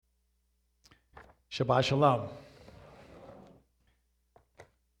Shabbat Shalom.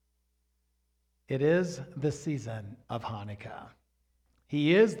 It is the season of Hanukkah.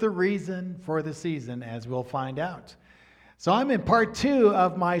 He is the reason for the season, as we'll find out. So I'm in part 2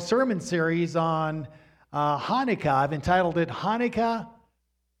 of my sermon series on Hanukkah. I've entitled it Hanukkah,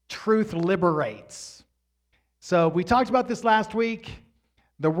 Truth Liberates. So we talked about this last week.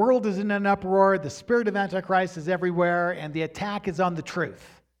 The world is in an uproar. The spirit of Antichrist is everywhere, and the attack is on the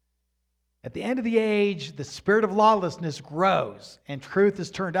truth. At the end of the age, the spirit of lawlessness grows, and truth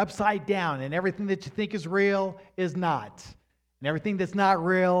is turned upside down, and everything that you think is real is not. And everything that's not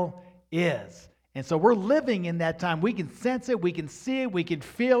real is. And so we're living in that time. We can sense it, we can see it, we can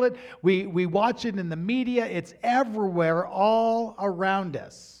feel it. We watch it in the media. It's everywhere, all around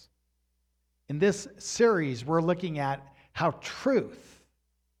us. In this series, we're looking at how truth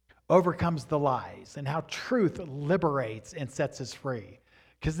overcomes the lies and how truth liberates and sets us free.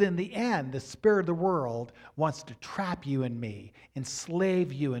 Because in the end, the spirit of the world wants to trap you and me,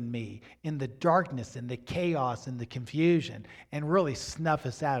 enslave you and me in the darkness and the chaos and the confusion, and really snuff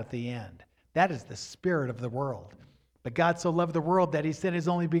us out at the end. That is the spirit of the world. But God so loved the world that he sent his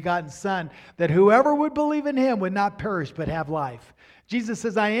only begotten Son, that whoever would believe in him would not perish but have life. Jesus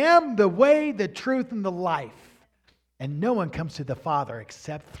says, I am the way, the truth, and the life. And no one comes to the Father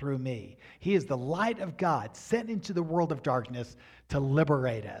except through me. He is the light of God sent into the world of darkness to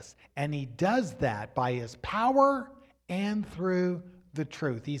liberate us. And he does that by his power and through the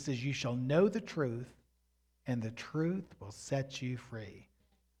truth. He says, you shall know the truth, and the truth will set you free.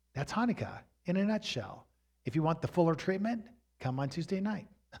 That's Hanukkah in a nutshell. If you want the fuller treatment, come on Tuesday night.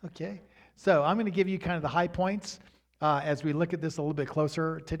 Okay? So I'm going to give you kind of the high points as we look at this a little bit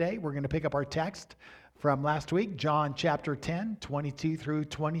closer today. We're going to pick up our text from last week, John chapter 10, 22 through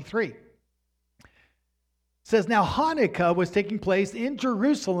 23. It says, now Hanukkah was taking place in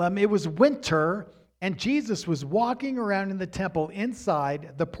Jerusalem. It was winter, and Jesus was walking around in the temple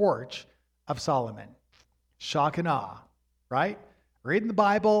inside the porch of Solomon. Shock and awe, right? Reading the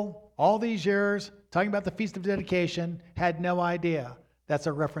Bible all these years, talking about the Feast of Dedication, had no idea that's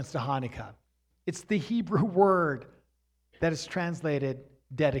a reference to Hanukkah. It's the Hebrew word that is translated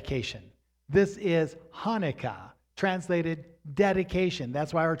dedication. This is Hanukkah, translated dedication.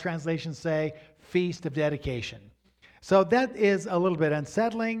 That's why our translations say Feast of Dedication. So that is a little bit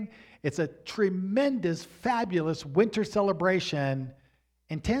unsettling. It's a tremendous, fabulous winter celebration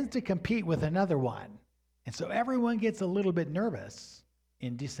and tends to compete with another one. And so everyone gets a little bit nervous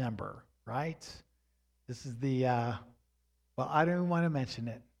in December, right? This is the, well, I don't even want to mention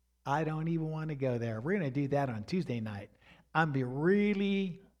it. I don't even want to go there. We're going to do that on Tuesday night. I'm going to be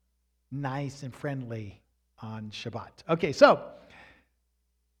really nice and friendly on Shabbat. Okay, so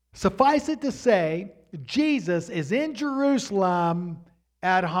suffice it to say, Jesus is in Jerusalem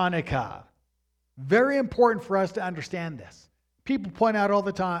at Hanukkah. Very important for us to understand this. People point out all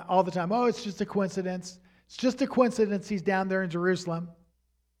the time, oh, it's just a coincidence. It's just a coincidence he's down there in Jerusalem.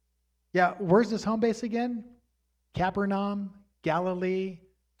 Yeah, where's his home base again? Capernaum, Galilee,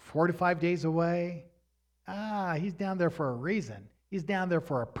 4 to 5 days away. He's down there for a reason. He's down there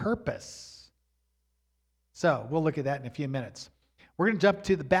for a purpose. So we'll look at that in a few minutes. We're going to jump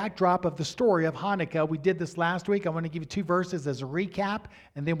to the backdrop of the story of Hanukkah. We did this last week. I want to give you 2 verses as a recap,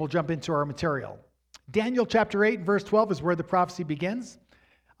 and then we'll jump into our material. Daniel chapter 8 and verse 12 is where the prophecy begins.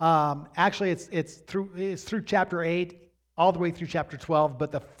 Actually, it's through chapter 8 all the way through chapter 12,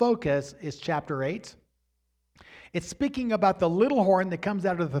 but the focus is chapter 8. It's speaking about the little horn that comes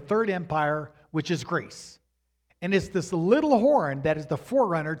out of the third empire, which is Greece. And it's this little horn that is the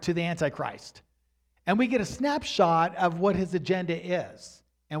forerunner to the Antichrist. And we get a snapshot of what his agenda is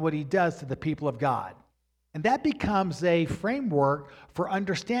and what he does to the people of God. And that becomes a framework for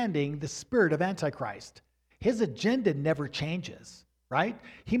understanding the spirit of Antichrist. His agenda never changes, right?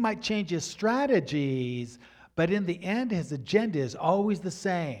 He might change his strategies, but in the end, his agenda is always the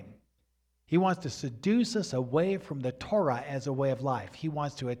same. He wants to seduce us away from the Torah as a way of life. He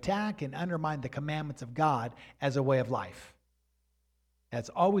wants to attack and undermine the commandments of God as a way of life. That's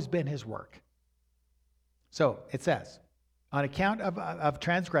always been his work. So it says, on account of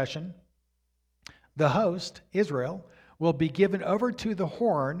transgression, the host, Israel, will be given over to the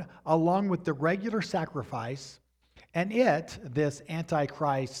horn along with the regular sacrifice, and it, this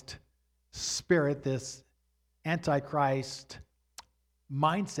Antichrist spirit, this Antichrist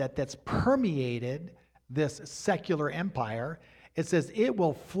mindset that's permeated this secular empire, it says it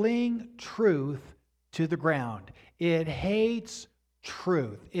will fling truth to the ground. It hates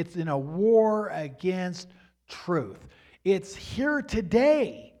truth. It's in a war against truth. It's here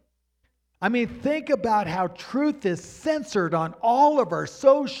today. I mean, think about how truth is censored on all of our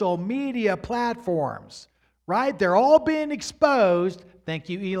social media platforms, right? They're all being exposed. Thank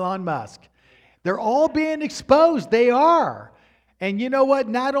you, Elon Musk. They're all being exposed. They are. And you know what?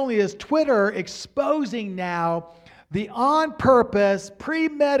 Not only is Twitter exposing now the on-purpose,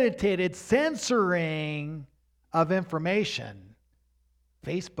 premeditated censoring of information,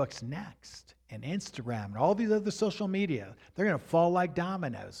 Facebook's next, and Instagram, and all these other social media, they're going to fall like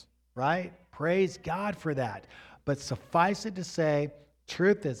dominoes, right? Praise God for that. But suffice it to say,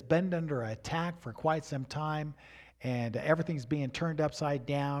 truth has been under attack for quite some time, and everything's being turned upside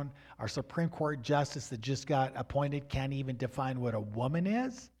down. Our Supreme Court justice that just got appointed can't even define what a woman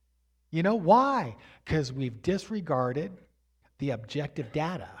is. You know why? Because we've disregarded the objective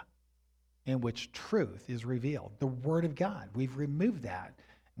data in which truth is revealed. The Word of God. We've removed that.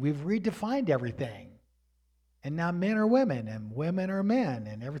 We've redefined everything. And now men are women and women are men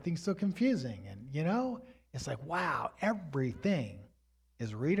and everything's so confusing. And, you know, it's like, wow, everything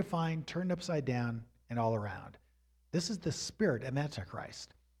is redefined, turned upside down, and all around. This is the spirit of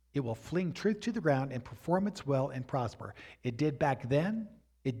Antichrist. It will fling truth to the ground and perform its will and prosper. It did back then.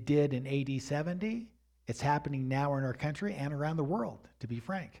 It did in AD 70. It's happening now in our country and around the world, to be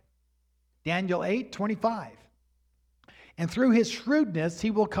frank. Daniel 8:25. And through his shrewdness,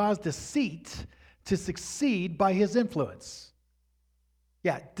 he will cause deceit to succeed by his influence.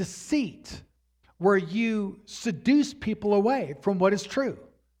 Yeah, deceit, where you seduce people away from what is true.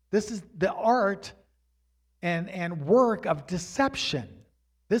 This is the art and work of deception.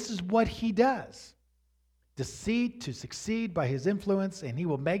 This is what he does. Deceit to succeed by his influence, and he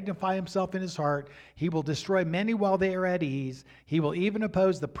will magnify himself in his heart. He will destroy many while they are at ease. He will even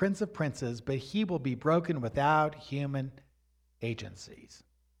oppose the Prince of Princes, but he will be broken without human agencies.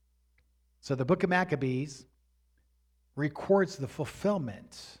 So the book of Maccabees records the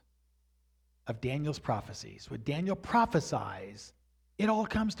fulfillment of Daniel's prophecies. What Daniel prophesies, it all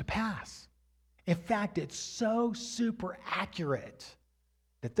comes to pass. In fact, it's so super accurate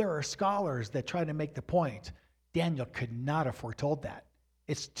that there are scholars that try to make the point, Daniel could not have foretold that.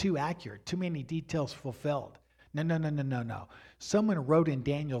 It's too accurate, too many details fulfilled. No. Someone wrote in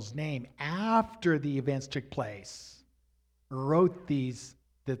Daniel's name after the events took place, wrote the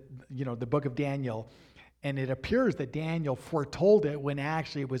book of Daniel, and it appears that Daniel foretold it when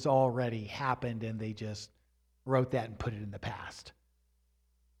actually it was already happened and they just wrote that and put it in the past.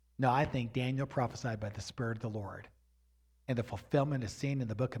 No, I think Daniel prophesied by the Spirit of the Lord. And the fulfillment is seen in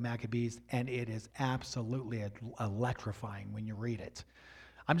the book of Maccabees, and it is absolutely electrifying when you read it.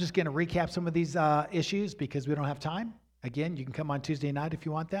 I'm just going to recap some of these issues because we don't have time. Again, you can come on Tuesday night if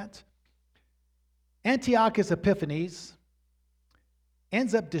you want that. Antiochus Epiphanes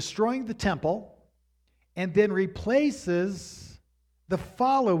ends up destroying the temple and then replaces the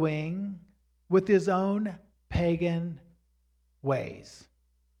following with his own pagan ways.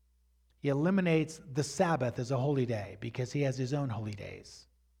 He eliminates the Sabbath as a holy day because he has his own holy days.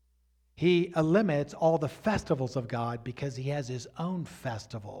 He eliminates all the festivals of God because he has his own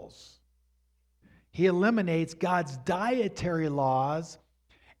festivals. He eliminates God's dietary laws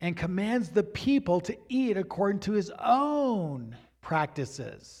and commands the people to eat according to his own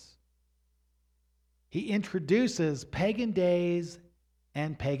practices. He introduces pagan days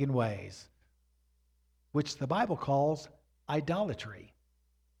and pagan ways, which the Bible calls idolatry.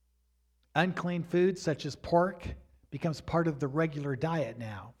 Unclean foods such as pork becomes part of the regular diet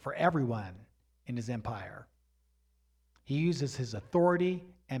now for everyone in his empire. He uses his authority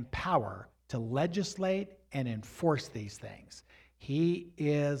and power to legislate and enforce these things. He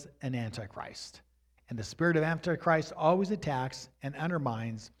is an Antichrist. And the spirit of Antichrist always attacks and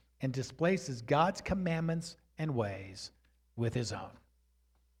undermines and displaces God's commandments and ways with his own.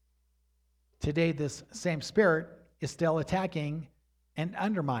 Today, this same spirit is still attacking and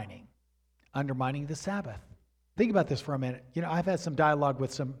undermining the Sabbath. Think about this for a minute. You know, I've had some dialogue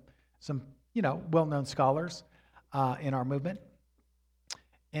with some well-known scholars in our movement.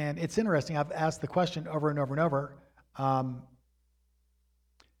 And it's interesting. I've asked the question over and over and over.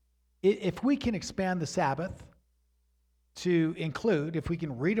 If we can expand the Sabbath to include, if we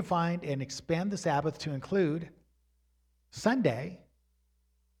can redefine and expand the Sabbath to include Sunday,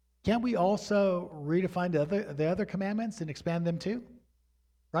 can't we also redefine the other commandments and expand them too?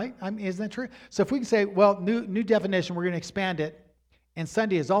 Right? I mean, isn't that true? So if we can say, well, new definition, we're going to expand it, and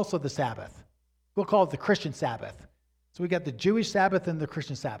Sunday is also the Sabbath. We'll call it the Christian Sabbath. So we got the Jewish Sabbath and the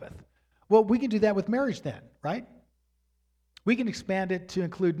Christian Sabbath. Well, we can do that with marriage then, right? We can expand it to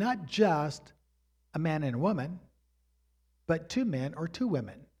include not just a man and a woman, but two men or two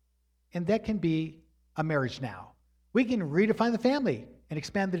women. And that can be a marriage now. We can redefine the family and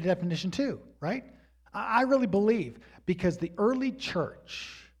expand the definition too, right? I really believe because the early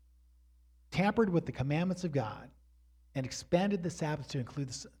church tampered with the commandments of God and expanded the Sabbath to include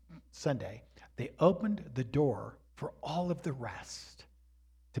the Sunday, they opened the door for all of the rest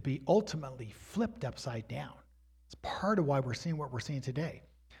to be ultimately flipped upside down. It's part of why we're seeing what we're seeing today.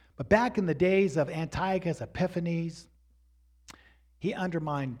 But back in the days of Antiochus Epiphanes, he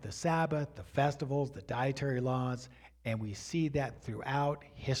undermined the Sabbath, the festivals, the dietary laws, and we see that throughout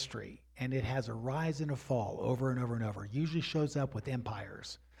history. And it has a rise and a fall over and over and over. It usually shows up with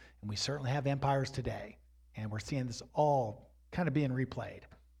empires. And we certainly have empires today. And we're seeing this all kind of being replayed.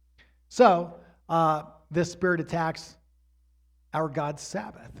 So, this spirit attacks our God's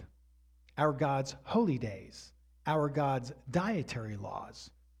Sabbath, our God's holy days, our God's dietary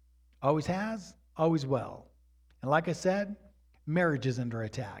laws. Always has, always will. And like I said, marriage is under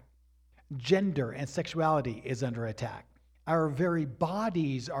attack. Gender and sexuality is under attack. Our very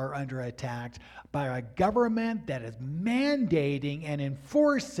bodies are under attack by a government that is mandating and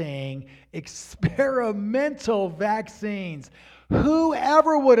enforcing experimental vaccines.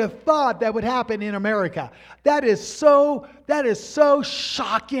 Whoever would have thought that would happen in America? That is so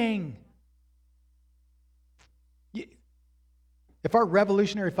shocking. If our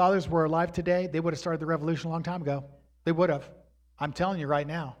revolutionary fathers were alive today, they would have started the revolution a long time ago. They would have. I'm telling you right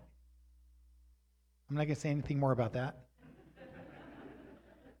now. I'm not going to say anything more about that.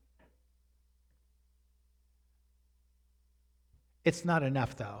 It's not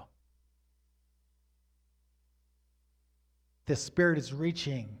enough, though. The Spirit is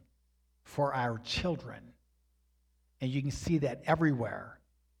reaching for our children. And you can see that everywhere.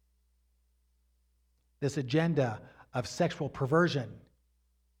 This agenda of sexual perversion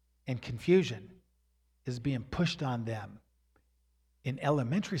and confusion is being pushed on them in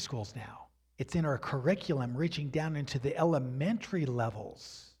elementary schools now. It's in our curriculum reaching down into the elementary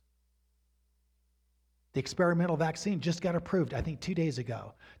levels. The experimental vaccine just got approved, I think 2 days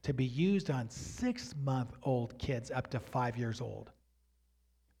ago, to be used on 6-month-old kids up to 5 years old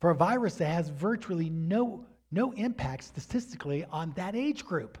for a virus that has virtually no impact statistically on that age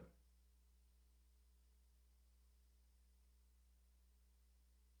group.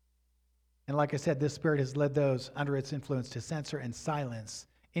 And like I said, this spirit has led those under its influence to censor and silence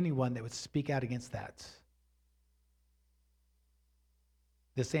anyone that would speak out against that.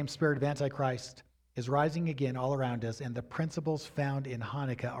 The same spirit of Antichrist is rising again all around us, and the principles found in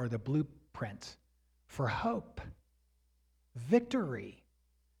Hanukkah are the blueprint for hope, victory,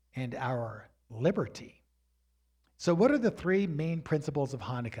 and our liberty. So what are the 3 main principles of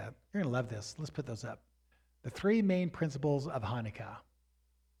Hanukkah? You're going to love this. Let's put those up. The 3 main principles of Hanukkah.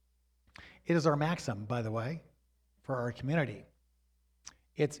 It is our maxim, by the way, for our community.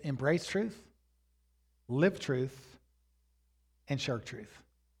 It's embrace truth, live truth, and share truth.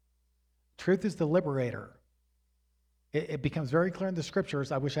 Truth is the liberator. It becomes very clear in the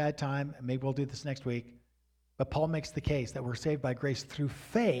scriptures. I wish I had time. Maybe we'll do this next week. But Paul makes the case that we're saved by grace through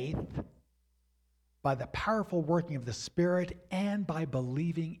faith, by the powerful working of the Spirit, and by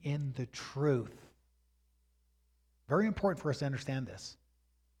believing in the truth. Very important for us to understand this.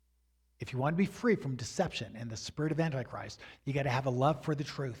 If you want to be free from deception and the spirit of Antichrist, you got to have a love for the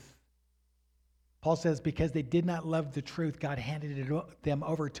truth. Paul says, because they did not love the truth, God handed them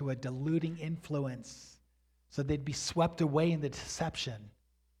over to a deluding influence so they'd be swept away in the deception.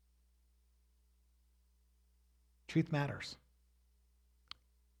 Truth matters.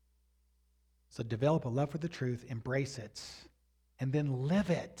 So develop a love for the truth, embrace it, and then live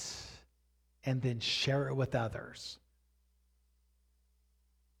it, and then share it with others.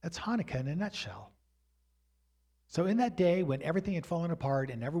 That's Hanukkah in a nutshell. So in that day when everything had fallen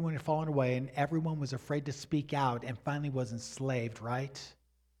apart and everyone had fallen away and everyone was afraid to speak out and finally was enslaved, right?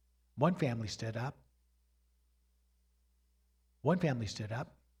 One family stood up.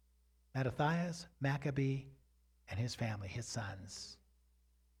 Mattathias, Maccabee, and his family, his sons.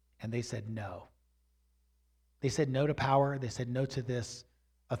 And they said no. They said no to power. They said no to this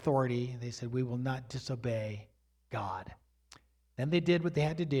authority. They said, we will not disobey God. Then they did what they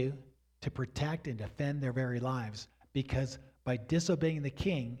had to do to protect and defend their very lives, because by disobeying the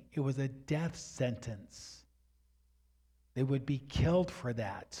king, it was a death sentence. They would be killed for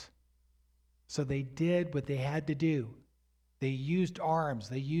that. So they did what they had to do. They used arms,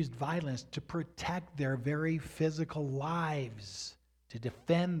 they used violence to protect their very physical lives, to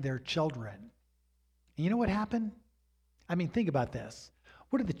defend their children. And you know what happened? I mean, think about this.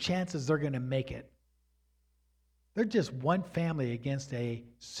 What are the chances they're going to make it? They're just one family against a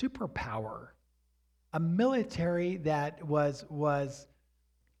superpower, a military that was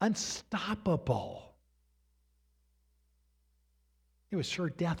unstoppable. It was sure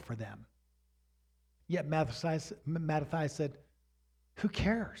death for them. Yet Mattathias said, who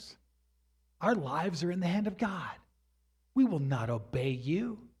cares? Our lives are in the hand of God. We will not obey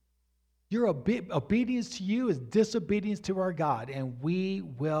you. Your obedience to you is disobedience to our God, and we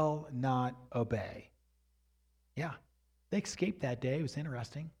will not obey. Yeah, they escaped that day. It was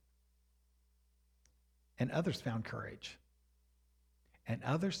interesting. And others found courage. And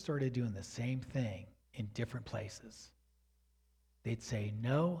others started doing the same thing in different places. They'd say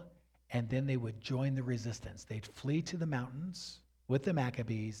no, and then they would join the resistance. They'd flee to the mountains with the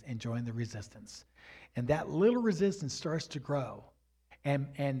Maccabees and join the resistance. And that little resistance starts to grow.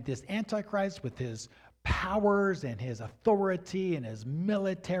 And this Antichrist, with his powers and his authority and his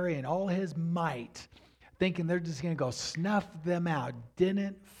military and all his might, thinking they're just going to go snuff them out,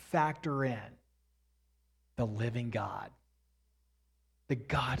 didn't factor in the living God. The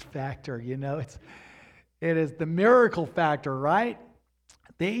God factor, it is the miracle factor, right?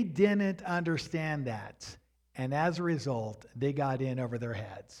 They didn't understand that. And as a result, they got in over their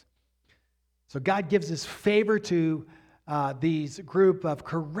heads. So God gives his favor to these group of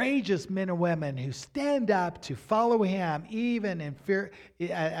courageous men and women who stand up to follow him, even in fear,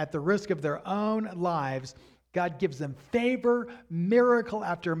 at the risk of their own lives. God gives them favor, miracle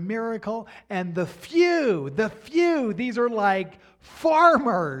after miracle, and the few, these are like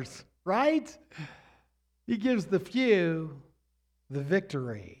farmers, right? He gives the few the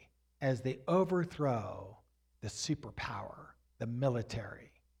victory as they overthrow the superpower, the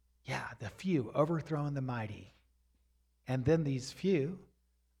military. Yeah, the few overthrowing the mighty. And then these few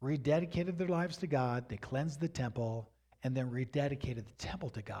rededicated their lives to God. They cleansed the temple and then rededicated the temple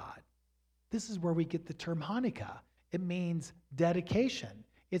to God. This is where we get the term Hanukkah. It means dedication.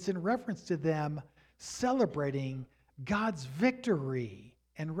 It's in reference to them celebrating God's victory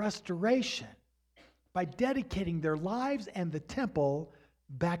and restoration by dedicating their lives and the temple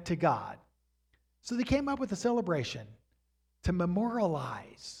back to God. So they came up with a celebration to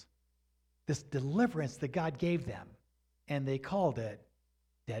memorialize this deliverance that God gave them. And they called it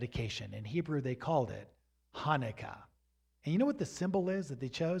dedication. In Hebrew, they called it Hanukkah. And you know what the symbol is that they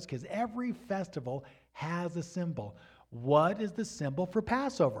chose? Because every festival has a symbol. What is the symbol for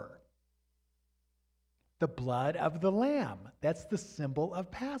Passover? The blood of the lamb. That's the symbol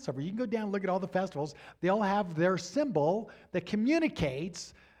of Passover. You can go down and look at all the festivals. They all have their symbol that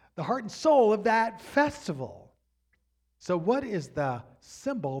communicates the heart and soul of that festival. So what is the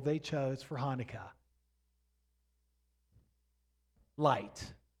symbol they chose for Hanukkah?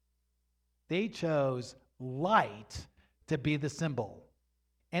 Light. They chose light to be the symbol.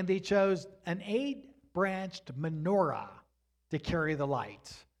 And they chose an 8-branched menorah to carry the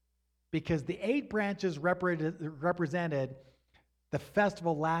light. Because the 8 branches represented the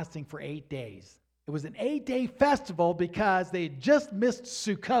festival lasting for 8 days. It was an 8-day festival because they had just missed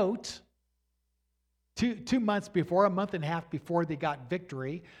Sukkot 2 months before, a month and a half before they got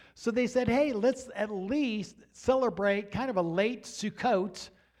victory. So they said, hey, let's at least celebrate kind of a late Sukkot,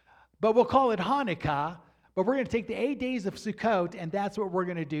 but we'll call it Hanukkah. But we're going to take the 8 days of Sukkot, and that's what we're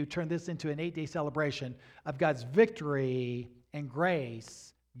going to do, turn this into an 8-day celebration of God's victory and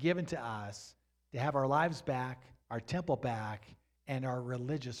grace given to us to have our lives back, our temple back, and our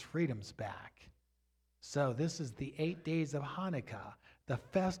religious freedoms back. So this is the 8 days of Hanukkah, the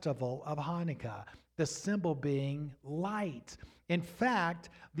festival of Hanukkah, the symbol being light. In fact,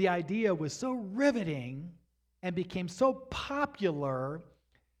 the idea was so riveting and became so popular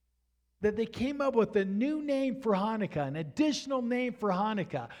that they came up with a new name for Hanukkah, an additional name for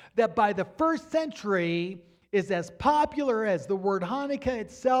Hanukkah, that by the 1st century is as popular as the word Hanukkah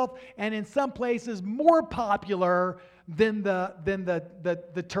itself, and in some places more popular than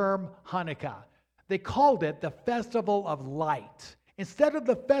the term Hanukkah. They called it the Festival of Light. Instead of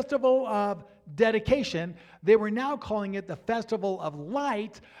the Festival of Dedication, they were now calling it the Festival of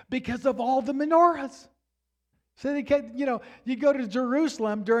Light because of all the menorahs. So they kept, you go to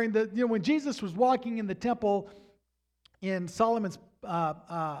Jerusalem during when Jesus was walking in the temple in Solomon's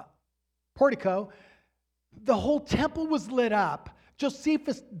portico, the whole temple was lit up.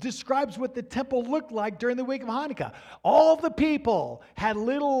 Josephus describes what the temple looked like during the week of Hanukkah. All the people had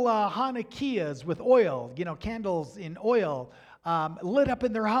little Hanukkahs with oil, candles in oil, lit up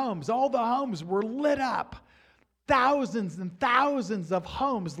in their homes. All the homes were lit up. Thousands and thousands of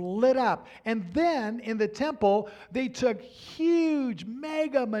homes lit up. And then in the temple, they took huge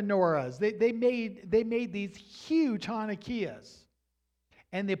mega menorahs. They made these huge Hanukkahs.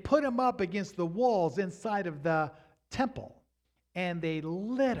 And they put them up against the walls inside of the temple. And they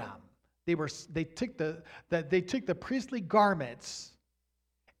lit them. They took the priestly garments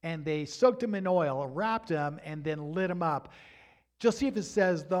and they soaked them in oil, wrapped them, and then lit them up. Josephus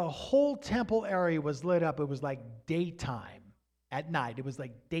says the whole temple area was lit up. It was like daytime at night. It was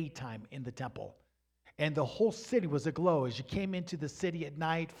like daytime in the temple. And the whole city was aglow. As you came into the city at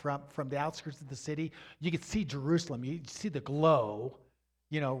night from the outskirts of the city, you could see Jerusalem. You could see the glow,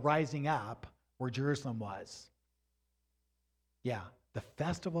 rising up where Jerusalem was. Yeah, the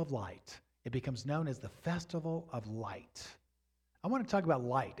Festival of Light. It becomes known as the Festival of Light. I want to talk about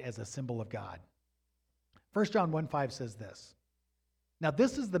light as a symbol of God. 1 John 1:5 says this. Now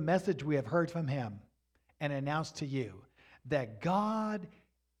this is the message we have heard from him and announced to you, that God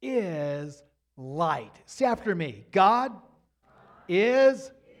is light. Say after me, God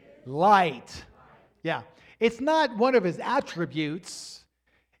is light. Yeah, it's not one of his attributes.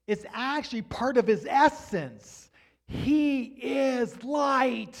 It's actually part of his essence. He is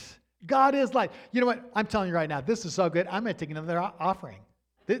light. God is light. You know what? I'm telling you right now, this is so good. I'm going to take another offering.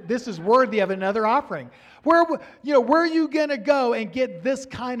 This is worthy of another offering. Where are you going to go and get this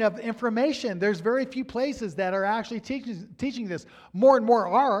kind of information? There's very few places that are actually teaching this. More and more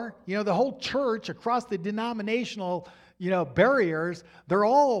are. The whole church across the denominational, barriers, they're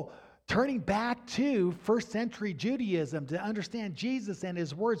all turning back to first century Judaism to understand Jesus and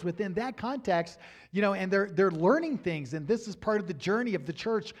his words within that context, and they're learning things. And this is part of the journey of the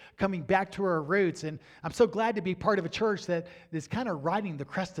church coming back to our roots. And I'm so glad to be part of a church that is kind of riding the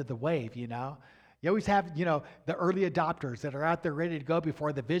crest of the wave, You always have, the early adopters that are out there ready to go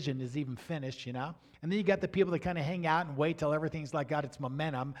before the vision is even finished, And then you got the people that kind of hang out and wait till everything's got its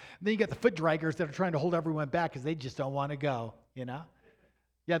momentum. And then you got the foot draggers that are trying to hold everyone back because they just don't want to go,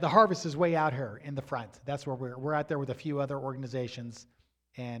 Yeah, the harvest is way out here in the front. That's where we're out there with a few other organizations,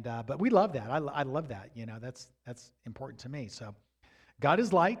 and but we love that. I love that. That's important to me. So, God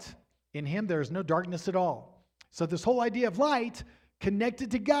is light. In Him there is no darkness at all. So this whole idea of light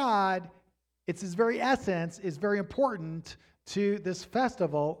connected to God, it's His very essence, is very important to this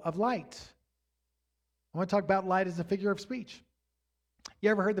festival of light. I want to talk about light as a figure of speech. You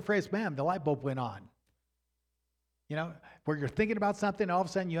ever heard the phrase, "Man, the light bulb went on"? Where you're thinking about something, all of a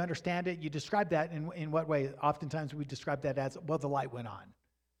sudden you understand it. You describe that in what way? Oftentimes we describe that as, well, the light went on.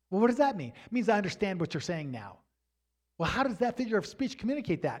 Well, what does that mean? It means I understand what you're saying now. Well, how does that figure of speech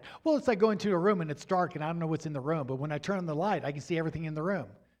communicate that? Well, it's like going to a room and it's dark and I don't know what's in the room, but when I turn on the light, I can see everything in the room.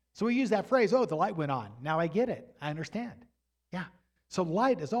 So we use that phrase, the light went on. Now I get it. I understand. Yeah. So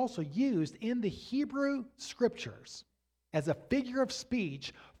light is also used in the Hebrew scriptures as a figure of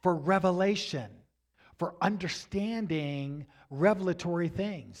speech for revelation, for understanding revelatory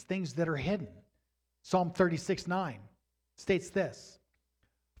things that are hidden. Psalm 36:9 states this,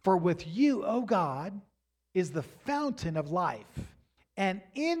 "For with you, O God, is the fountain of life, and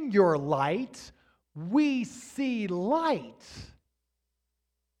in your light we see light."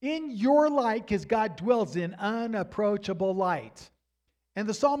 In your light, because God dwells in unapproachable light. And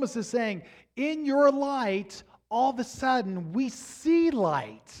the psalmist is saying, in your light, all of a sudden we see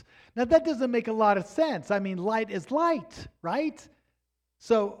light. Now, that doesn't make a lot of sense. I mean, light is light, right?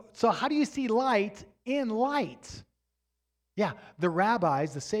 So how do you see light in light? Yeah, the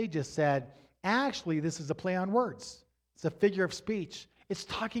rabbis, the sages said, actually, this is a play on words. It's a figure of speech. It's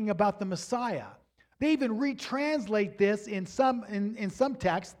talking about the Messiah. They even retranslate this in some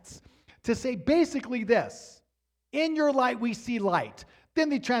texts to say basically this: in your light, we see light. Then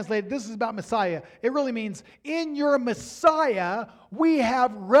they translate, this is about Messiah. It really means, in your Messiah, we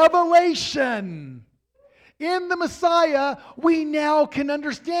have revelation. In the Messiah, we now can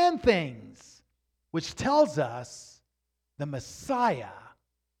understand things, which tells us the Messiah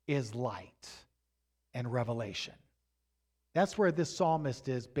is light and revelation. That's where this psalmist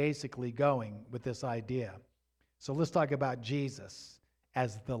is basically going with this idea. So let's talk about Jesus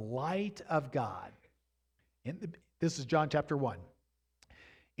as the light of God. This is John chapter 1.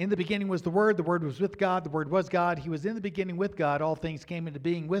 In the beginning was the Word was with God, the Word was God. He was in the beginning with God. All things came into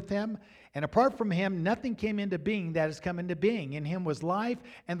being with Him. And apart from Him, nothing came into being that has come into being. In Him was life,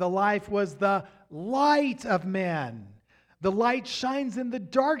 and the life was the light of men. The light shines in the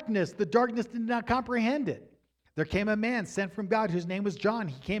darkness. The darkness did not comprehend it. There came a man sent from God whose name was John.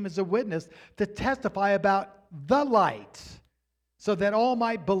 He came as a witness to testify about the light, so that all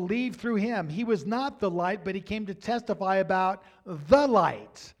might believe through him. He was not the light, but he came to testify about the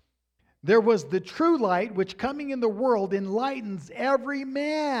light. There was the true light, which coming in the world enlightens every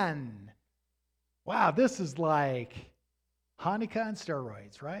man. Wow, this is like Hanukkah on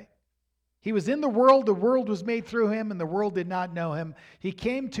steroids, right? He was in the world was made through him, and the world did not know him. He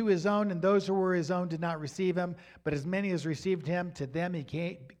came to his own, and those who were his own did not receive him. But as many as received him, to them he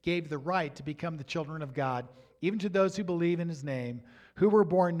gave the right to become the children of God, even to those who believe in his name, who were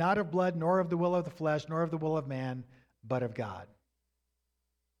born not of blood, nor of the will of the flesh, nor of the will of man, but of God.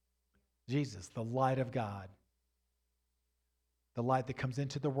 Jesus, the light of God. The light that comes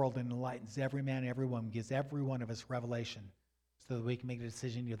into the world and enlightens every man, every woman, gives every one of us revelation so that we can make a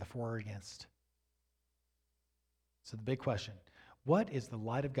decision either for or against. So the big question, what is the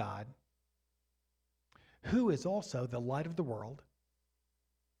light of God, who is also the light of the world,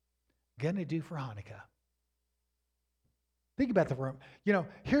 going to do for Hanukkah? Think about the room.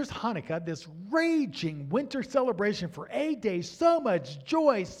 Here's Hanukkah, this raging winter celebration for 8 days, so much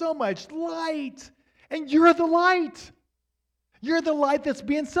joy, so much light, and you're the light. You're the light that's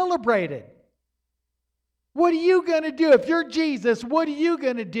being celebrated. What are you going to do? If you're Jesus, what are you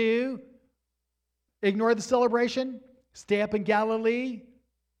going to do? Ignore the celebration? Stay up in Galilee?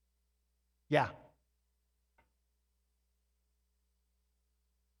 Yeah.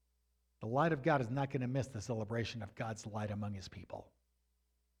 The light of God is not going to miss the celebration of God's light among his people.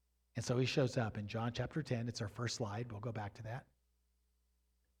 And so he shows up in John chapter 10. It's our first slide. We'll go back to that.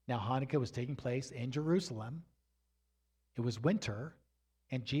 Now, Hanukkah was taking place in Jerusalem. It was winter,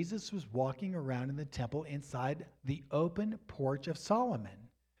 and Jesus was walking around in the temple inside the open porch of Solomon.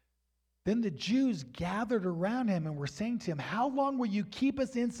 Then the Jews gathered around him and were saying to him, "How long will you keep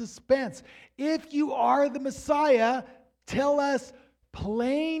us in suspense? If you are the Messiah, tell us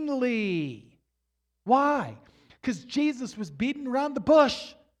plainly." Why? Because Jesus was beating around the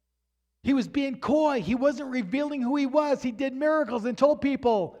bush. He was being coy. He wasn't revealing who he was. He did miracles and told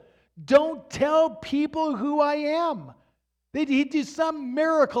people, "Don't tell people who I am." He'd do some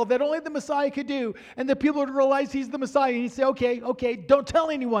miracle that only the Messiah could do, and the people would realize he's the Messiah. And he'd say, okay, don't tell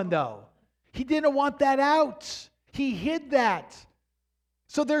anyone, though. He didn't want that out. He hid that.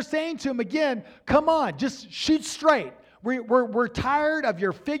 So they're saying to him again, "Come on, just shoot straight. We're tired of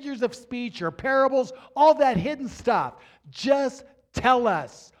your figures of speech, your parables, all that hidden stuff. Just tell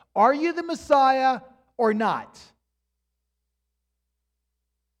us, are you the Messiah or not?"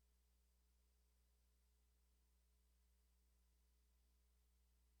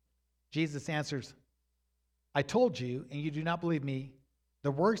 Jesus answers, "I told you, and you do not believe me.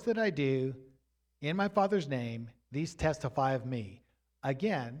 The works that I do in my Father's name, these testify of me."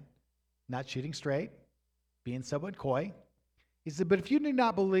 Again, not shooting straight, being somewhat coy. He said, but you do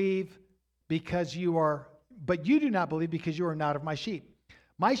not believe because you are not of my sheep.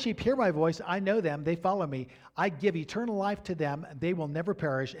 My sheep hear my voice. I know them. They follow me. I give eternal life to them. They will never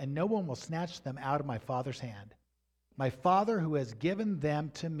perish, and no one will snatch them out of my Father's hand. My Father who has given them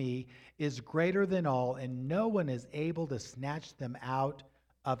to me is greater than all, and no one is able to snatch them out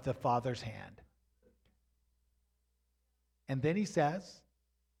of the Father's hand. And then he says,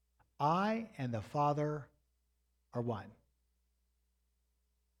 I and the Father are one.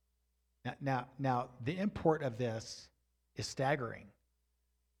 Now, the import of this is staggering.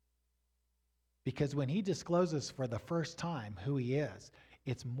 Because when he discloses for the first time who he is,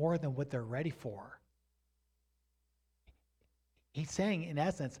 it's more than what they're ready for. He's saying, in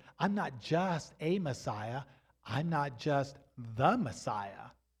essence, I'm not just a Messiah. I'm not just the Messiah.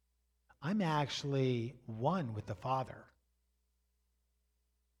 I'm actually one with the Father.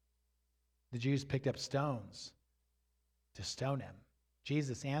 The Jews picked up stones to stone him.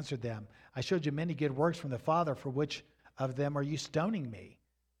 Jesus answered them, I showed you many good works from the Father. For which of them are you stoning me?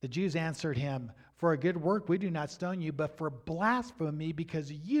 The Jews answered him, for a good work we do not stone you, but for blasphemy, because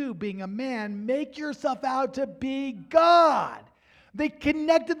you, being a man, make yourself out to be God. They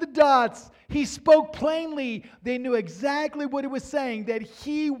connected the dots. He spoke plainly. They knew exactly what he was saying, that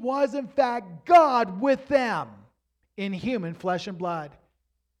he was in fact God with them in human flesh and blood.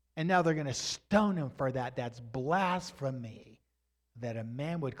 And now they're going to stone him for that. That's blasphemy, that a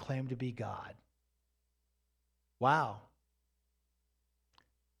man would claim to be God. Wow.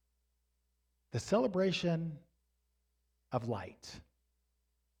 The celebration of light,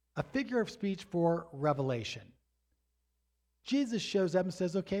 a figure of speech for revelation. Jesus shows up and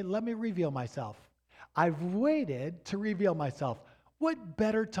says, okay, let me reveal myself. I've waited to reveal myself. What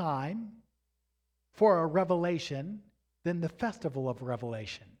better time for a revelation than the festival of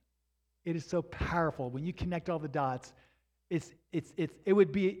revelation? It is so powerful. When you connect all the dots, it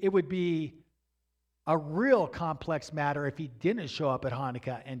would be a real complex matter if he didn't show up at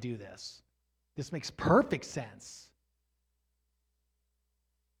Hanukkah and do this. This makes perfect sense.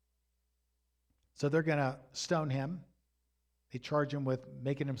 So they're going to stone him. They charge him with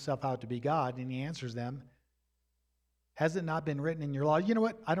making himself out to be God, and he answers them, has it not been written in your law? You know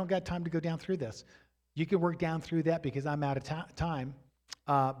what? I don't got time to go down through this. You can work down through that because I'm out of time.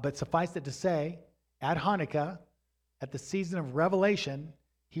 But suffice it to say, at Hanukkah, at the season of revelation,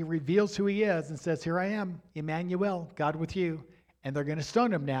 he reveals who he is and says, here I am, Emmanuel, God with you. And they're going to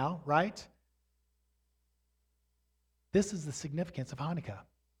stone him now, right? This is the significance of Hanukkah.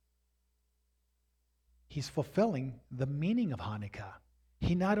 he's fulfilling the meaning of Hanukkah.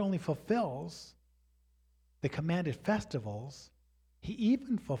 He not only fulfills the commanded festivals, he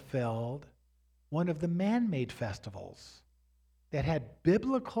even fulfilled one of the man-made festivals that had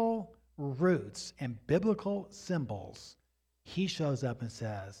biblical roots and biblical symbols. He shows up and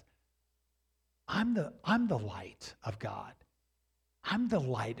says, I'm the light of God. I'm the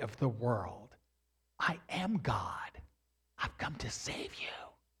light of the world. I am God. I've come to save you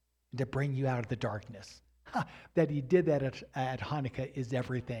and to bring you out of the darkness. That he did that at Hanukkah is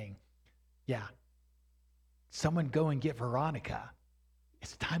everything. Yeah. Someone go and get Veronica.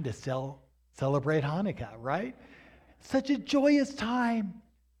 It's time to celebrate Hanukkah, right? Such a joyous time,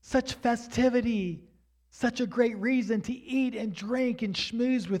 such festivity, such a great reason to eat and drink and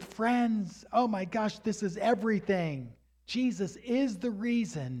schmooze with friends. Oh my gosh, this is everything. Jesus is the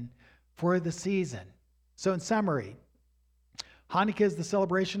reason for the season. So in summary, Hanukkah is the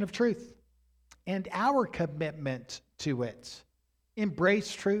celebration of truth and our commitment to it.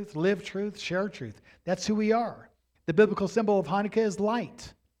 Embrace truth, live truth, share truth. That's who we are. The biblical symbol of Hanukkah is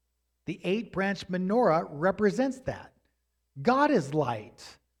light. The 8-branch menorah represents that. God is light.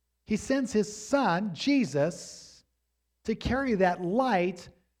 He sends his son, Jesus, to carry that light,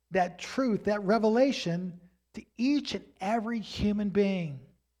 that truth, that revelation to each and every human being.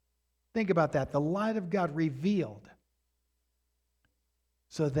 Think about that. The light of God revealed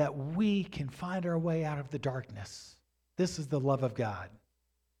so that we can find our way out of the darkness. This is the love of God,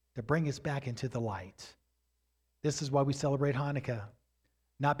 to bring us back into the light. This is why we celebrate Hanukkah.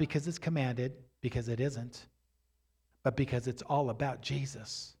 Not because it's commanded, because it isn't, but because it's all about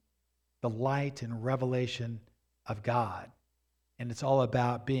Jesus, the light and revelation of God. And it's all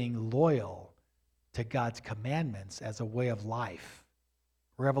about being loyal to God's commandments as a way of life.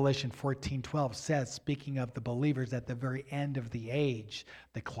 Revelation 14:12 says, speaking of the believers at the very end of the age,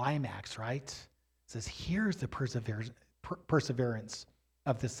 the climax, right? It says, here's the perseverance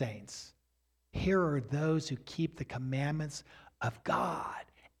of the saints. Here are those who keep the commandments of God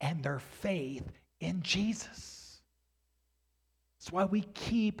and their faith in Jesus. That's why we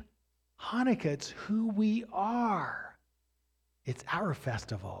keep Hanukkah. It's who we are. It's our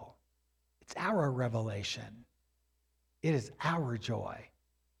festival. It's our revelation. It is our joy.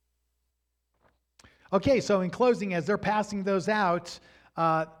 Okay, so in closing, as they're passing those out,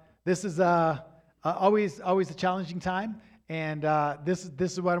 this is always a challenging time, and this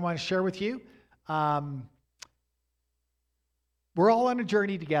is what I want to share with you. We're all on a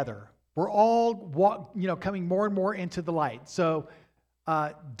journey together. We're all coming more and more into the light. So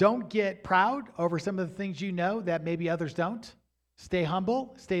don't get proud over some of the things you know that maybe others don't. Stay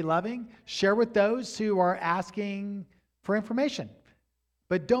humble, stay loving, share with those who are asking for information.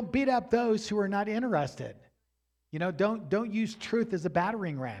 But don't beat up those who are not interested. Don't use truth as a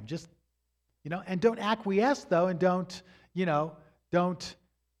battering ram. Just, and don't acquiesce though, and don't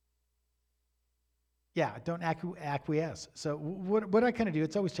acquiesce. So what I kind of do,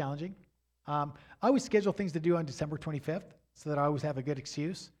 it's always challenging. I always schedule things to do on December 25th so that I always have a good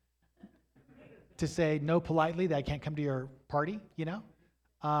excuse to say no politely that I can't come to your party,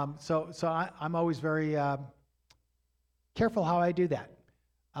 So I'm always very careful how I do that.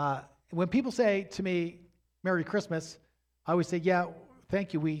 When people say to me, Merry Christmas, I always say, yeah,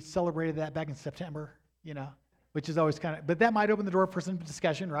 thank you. We celebrated that back in September, which is always but that might open the door for some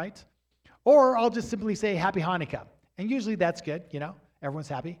discussion, right? Or I'll just simply say Happy Hanukkah. And usually that's good, everyone's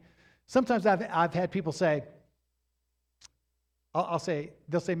happy. Sometimes I've had people say, they'll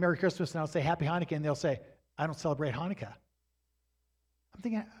say Merry Christmas, and I'll say Happy Hanukkah, and they'll say, I don't celebrate Hanukkah. I'm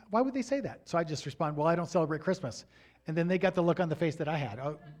thinking, why would they say that? So I just respond, well, I don't celebrate Christmas. And then they got the look on the face that I had.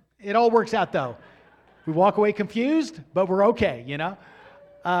 Oh, it all works out, though. We walk away confused, but we're okay,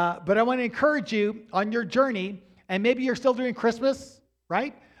 But I want to encourage you on your journey, and maybe you're still doing Christmas,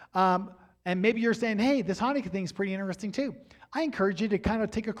 right? And maybe you're saying, hey, this Hanukkah thing is pretty interesting too. I encourage you to kind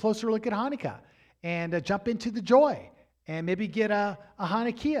of take a closer look at Hanukkah and jump into the joy and maybe get a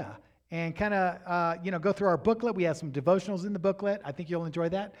Hanukkah and kind of, go through our booklet. We have some devotionals in the booklet. I think you'll enjoy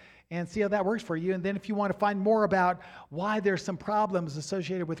that and see how that works for you. And then if you want to find more about why there's some problems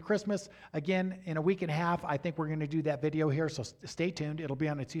associated with Christmas, again, in a week and a half, I think we're going to do that video here. So stay tuned. It'll be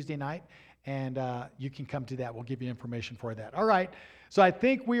on a Tuesday night, and you can come to that. We'll give you information for that. All right. So I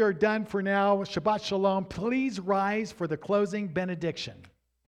think we are done for now. Shabbat Shalom. Please rise for the closing benediction.